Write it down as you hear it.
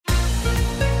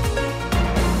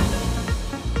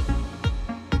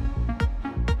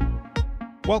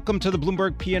Welcome to the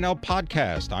Bloomberg P&L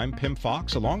podcast. I'm Pim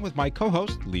Fox, along with my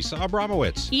co-host, Lisa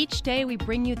Abramowicz. Each day, we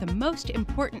bring you the most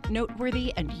important,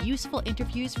 noteworthy, and useful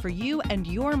interviews for you and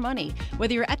your money,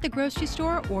 whether you're at the grocery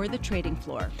store or the trading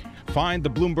floor. Find the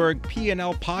Bloomberg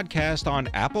P&L podcast on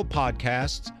Apple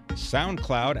Podcasts,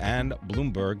 SoundCloud, and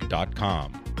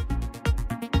Bloomberg.com.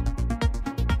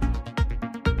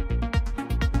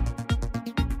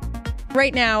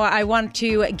 Right now, I want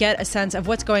to get a sense of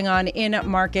what's going on in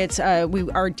markets. We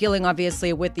are dealing,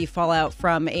 obviously, with the fallout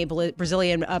from a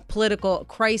Brazilian political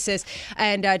crisis.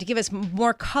 And to give us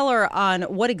more color on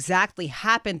what exactly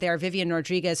happened there, Vivianne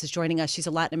Rodrigues is joining us. She's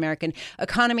a Latin American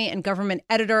economy and government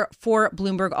editor for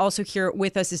Bloomberg. Also here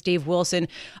with us is Dave Wilson,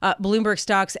 Bloomberg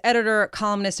Stocks editor,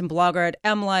 columnist, and blogger at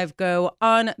MLiveGo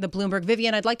on the Bloomberg.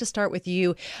 Vivianne, I'd like to start with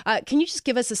you. Can you just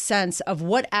give us a sense of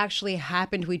what actually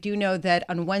happened? We do know that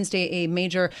on Wednesday, a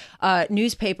major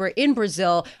newspaper in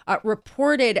Brazil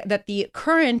reported that the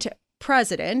current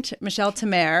president, Michel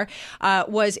Temer,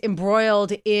 was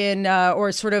embroiled in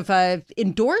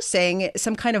endorsing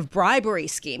some kind of bribery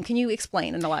scheme. Can you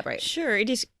explain and elaborate? Sure.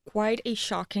 It is quite a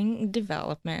shocking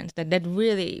development that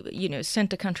really, sent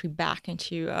the country back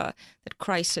into that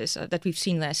crisis that we've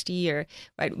seen last year.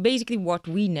 Right. Basically, what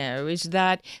we know is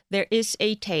that there is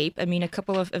a tape. A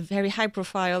couple of very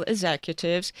high-profile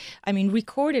executives,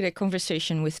 recorded a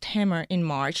conversation with Temer in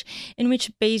March, in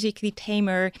which basically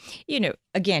Temer,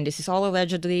 again, this is all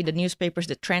allegedly. The newspapers,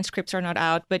 the transcripts are not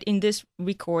out, but in this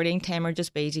recording, Temer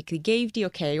just basically gave the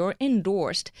okay or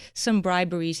endorsed some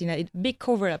briberies in a big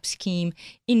cover-up scheme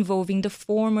involving the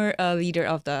former leader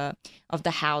of the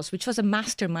House, which was a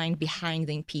mastermind behind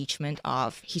the impeachment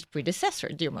of his predecessor,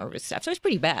 Dilma Rousseff. So it's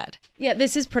pretty bad. Yeah,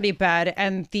 this is pretty bad.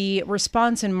 And the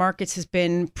response in markets has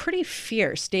been pretty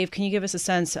fierce. Dave, can you give us a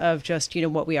sense of just,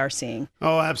 what we are seeing?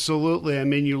 Oh, absolutely.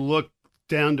 You look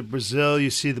down to Brazil, you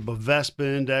see the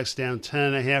Bovespa index down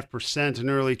 10.5% in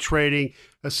early trading.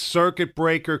 A circuit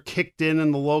breaker kicked in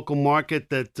the local market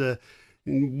that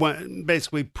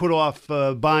basically put off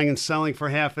buying and selling for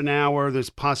half an hour. There's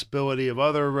possibility of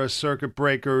other circuit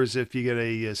breakers if you get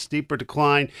a steeper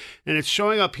decline. And it's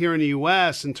showing up here in the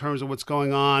U.S. in terms of what's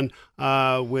going on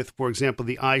with, for example,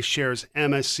 the iShares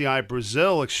MSCI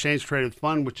Brazil exchange-traded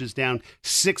fund, which is down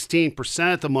 16%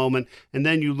 at the moment. And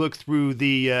then you look through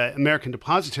the American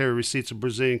depository receipts of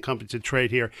Brazilian companies that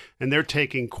trade here, and they're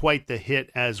taking quite the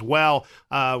hit as well.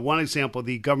 One example,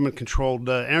 the government-controlled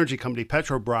energy company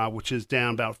Petrobras, which is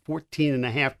down about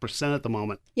 14.5% at the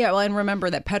moment. Yeah, well, and remember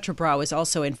that Petrobras was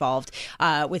also involved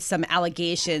with some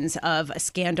allegations of a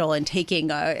scandal and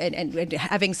taking and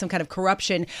having some kind of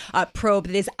corruption probe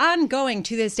that is ongoing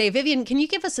to this day. Vivianne, can you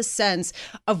give us a sense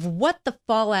of what the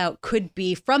fallout could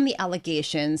be from the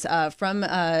allegations from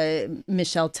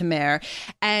Michel Temer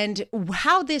and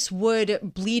how this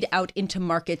would bleed out into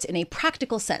markets in a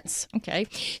practical sense? Okay.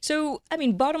 So,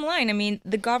 bottom line,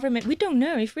 the government, we don't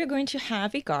know if we're going to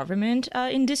have a government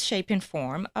in this shape and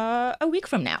form a week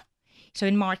from now. So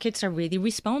markets are really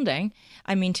responding,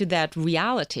 to that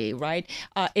reality, right?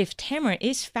 If Temer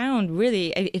is found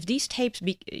really, if these tapes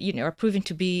are proven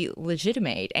to be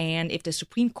legitimate, and if the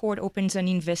Supreme Court opens an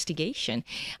investigation,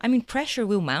 pressure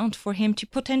will mount for him to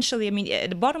potentially,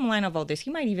 the bottom line of all this, he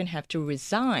might even have to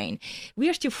resign. We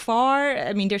are still far,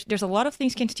 there's a lot of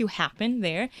things can still happen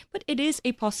there, but it is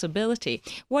a possibility.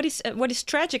 What is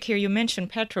tragic here, you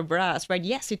mentioned Petrobras, right?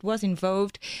 Yes, it was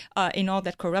involved in all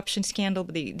that corruption scandal,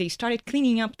 but they started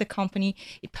cleaning up the company.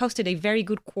 It posted a very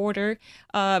good quarter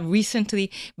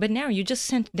recently, but now you just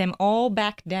sent them all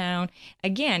back down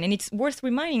again. And it's worth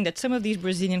reminding that some of these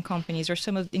Brazilian companies are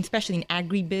especially in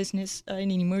agribusiness,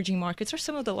 in emerging markets, are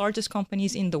some of the largest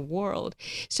companies in the world.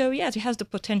 So yes, it has the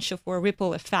potential for a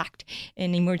ripple effect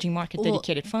in emerging market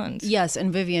dedicated funds. Yes,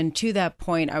 and Vivianne, to that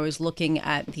point, I was looking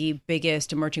at the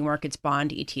biggest emerging markets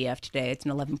bond ETF today. It's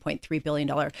an $11.3 billion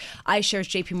iShares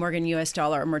JP Morgan US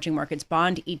dollar emerging markets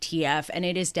bond ETF. And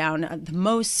it is down the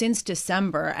most since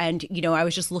December. And, I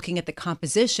was just looking at the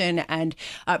composition, and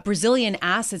Brazilian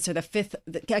assets are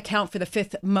account for the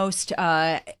fifth most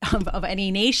of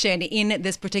any nation in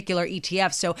this particular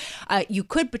ETF. So you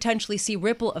could potentially see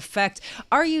ripple effect.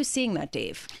 Are you seeing that,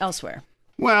 Dave, elsewhere?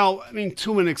 Well,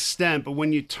 to an extent, but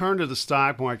when you turn to the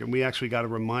stock market, we actually got a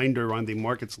reminder on the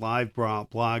Markets Live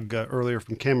blog earlier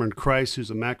from Cameron Crises,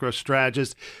 who's a macro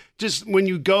strategist. Just when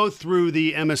you go through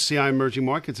the MSCI Emerging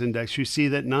Markets Index, you see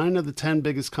that 9 of the 10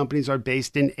 biggest companies are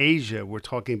based in Asia. We're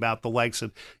talking about the likes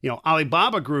of,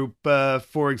 Alibaba Group,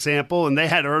 for example, and they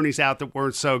had earnings out that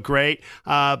weren't so great.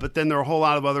 But then there are a whole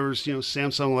lot of others,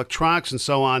 Samsung Electronics and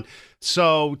so on.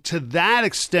 So to that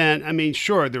extent, I mean,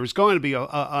 sure, there's going to be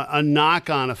a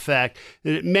knock-on effect.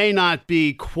 It may not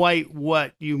be quite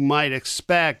what you might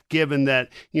expect, given that,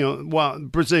 while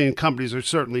Brazilian companies are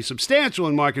certainly substantial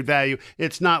in market value,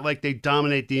 it's not like they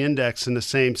dominate the index in the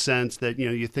same sense that,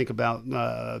 you think about,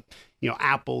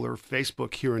 Apple or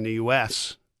Facebook here in the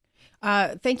U.S.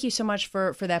 Thank you so much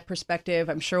for that perspective.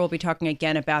 I'm sure we'll be talking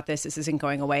again about this. This isn't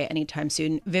going away anytime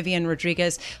soon. Vivianne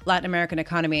Rodrigues, Latin American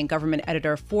economy and government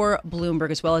editor for Bloomberg,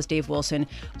 as well as Dave Wilson,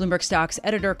 Bloomberg stocks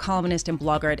editor, columnist, and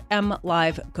blogger at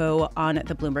MLive Go on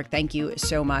the Bloomberg. Thank you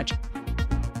so much.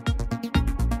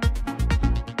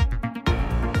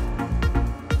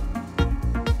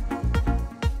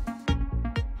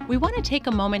 We want to take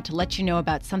a moment to let you know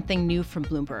about something new from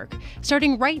Bloomberg.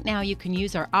 Starting right now, you can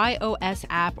use our iOS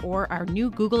app or our new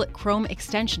Google Chrome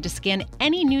extension to scan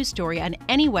any news story on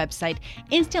any website,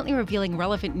 instantly revealing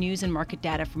relevant news and market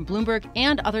data from Bloomberg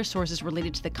and other sources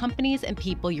related to the companies and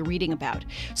people you're reading about.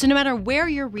 So no matter where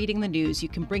you're reading the news, you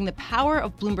can bring the power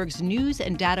of Bloomberg's news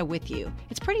and data with you.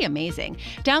 It's pretty amazing.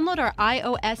 Download our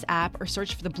iOS app or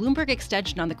search for the Bloomberg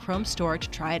extension on the Chrome store to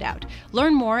try it out.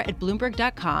 Learn more at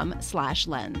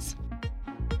Bloomberg.com/lens.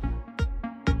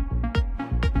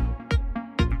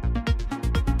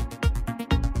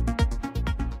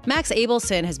 Max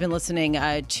Abelson has been listening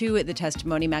to the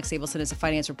testimony. Max Abelson is a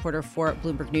finance reporter for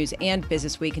Bloomberg News and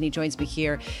Business Week, and he joins me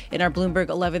here in our Bloomberg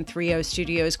 1130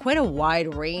 studios. Quite a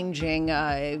wide-ranging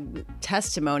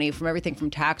testimony, from everything from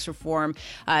tax reform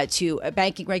to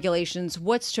banking regulations.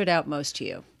 What stood out most to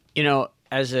you?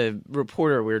 As a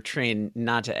reporter, we're trained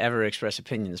not to ever express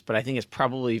opinions, but I think it's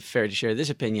probably fair to share this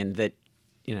opinion that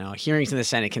hearings in the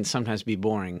Senate can sometimes be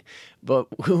boring, but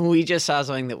we just saw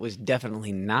something that was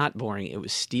definitely not boring. It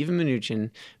was Steven Mnuchin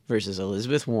versus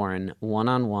Elizabeth Warren,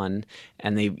 one-on-one,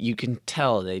 and you can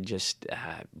tell they just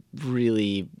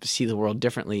really see the world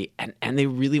differently, and they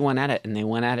really went at it, and they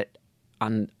went at it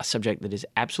on a subject that is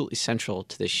absolutely central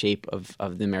to the shape of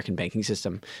the American banking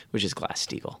system, which is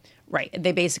Glass-Steagall. Right.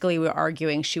 They basically were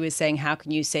arguing, she was saying, how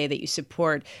can you say that you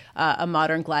support a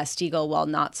modern Glass-Steagall while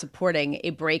not supporting a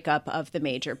breakup of the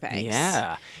major banks?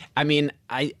 Yeah. I mean,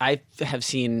 I have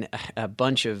seen a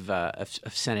bunch of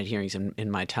Senate hearings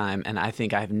in my time, and I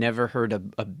think I've never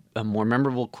heard a more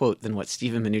memorable quote than what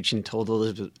Steven Mnuchin told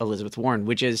Elizabeth Warren,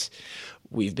 which is,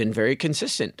 we've been very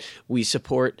consistent. We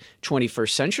support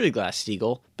 21st century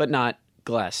Glass-Steagall, but not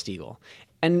Glass-Steagall.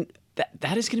 And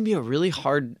that is going to be a really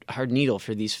hard needle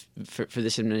for this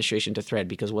administration to thread,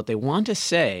 because what they want to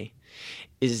say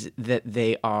is that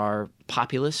they are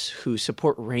populists who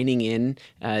support reining in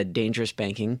dangerous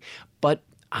banking. But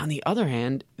on the other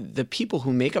hand, the people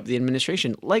who make up the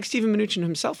administration, like Steven Mnuchin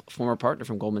himself, a former partner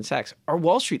from Goldman Sachs, are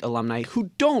Wall Street alumni who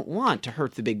don't want to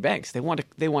hurt the big banks. They want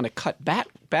to cut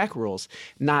back rules,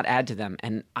 not add to them.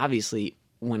 And obviously,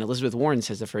 when Elizabeth Warren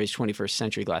says the phrase 21st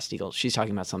century Glass-Steagall, she's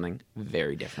talking about something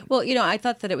very different. Well, I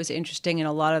thought that it was interesting in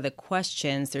a lot of the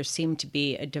questions. There seemed to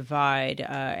be a divide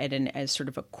and a sort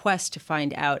of a quest to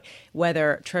find out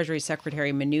whether Treasury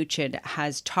Secretary Mnuchin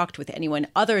has talked with anyone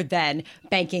other than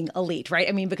banking elite, right?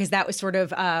 I mean, because that was sort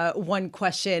of one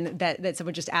question that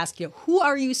someone just asked you, who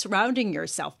are you surrounding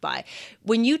yourself by?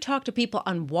 When you talk to people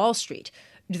on Wall Street,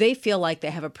 do they feel like they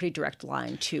have a pretty direct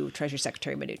line to Treasury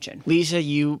Secretary Mnuchin? Lisa,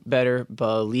 you better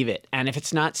believe it. And if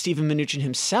it's not Steven Mnuchin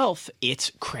himself,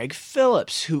 it's Craig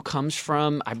Phillips, who comes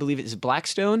from, I believe it is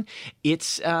Blackstone.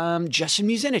 It's Justin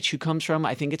Muzinich, who comes from,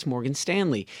 I think it's Morgan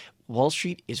Stanley. Wall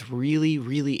Street is really,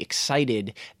 really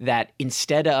excited that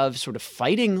instead of sort of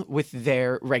fighting with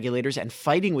their regulators and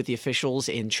fighting with the officials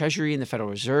in Treasury and the Federal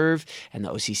Reserve and the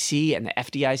OCC and the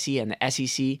FDIC and the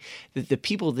SEC, that the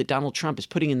people that Donald Trump is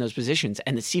putting in those positions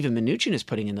and that Steven Mnuchin is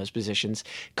putting in those positions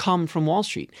come from Wall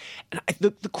Street. And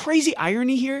the crazy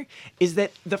irony here is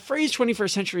that the phrase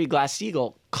 21st century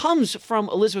Glass-Steagall comes from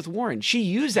Elizabeth Warren. She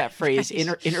used that phrase in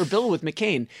her bill with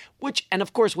McCain, and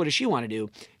of course, what does she want to do?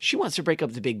 She wants to break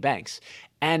up the big banks.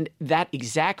 And that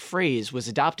exact phrase was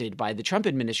adopted by the Trump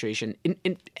administration,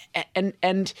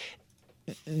 and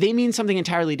they mean something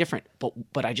entirely different.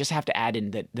 But I just have to add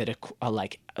in that a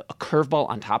curveball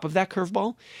on top of that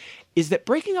curveball is that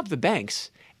breaking up the banks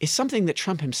is something that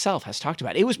Trump himself has talked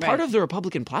about. It was part of the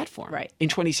Republican platform in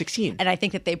 2016. And I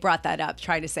think that they brought that up,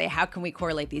 trying to say, how can we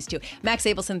correlate these two? Max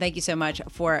Abelson, thank you so much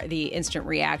for the instant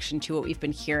reaction to what we've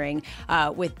been hearing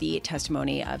with the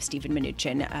testimony of Steven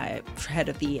Mnuchin, head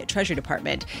of the Treasury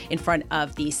Department, in front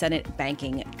of the Senate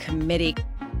Banking Committee.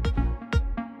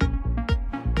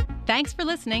 Thanks for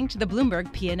listening to the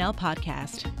Bloomberg P&L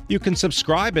podcast. You can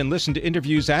subscribe and listen to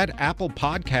interviews at Apple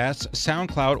Podcasts,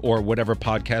 SoundCloud, or whatever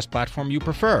podcast platform you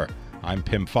prefer. I'm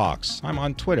Pim Fox. I'm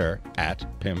on Twitter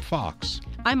 @PimFox.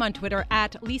 I'm on Twitter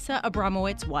at Lisa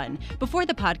Abramowicz1. Before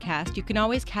the podcast, you can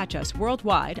always catch us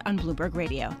worldwide on Bloomberg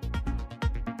Radio.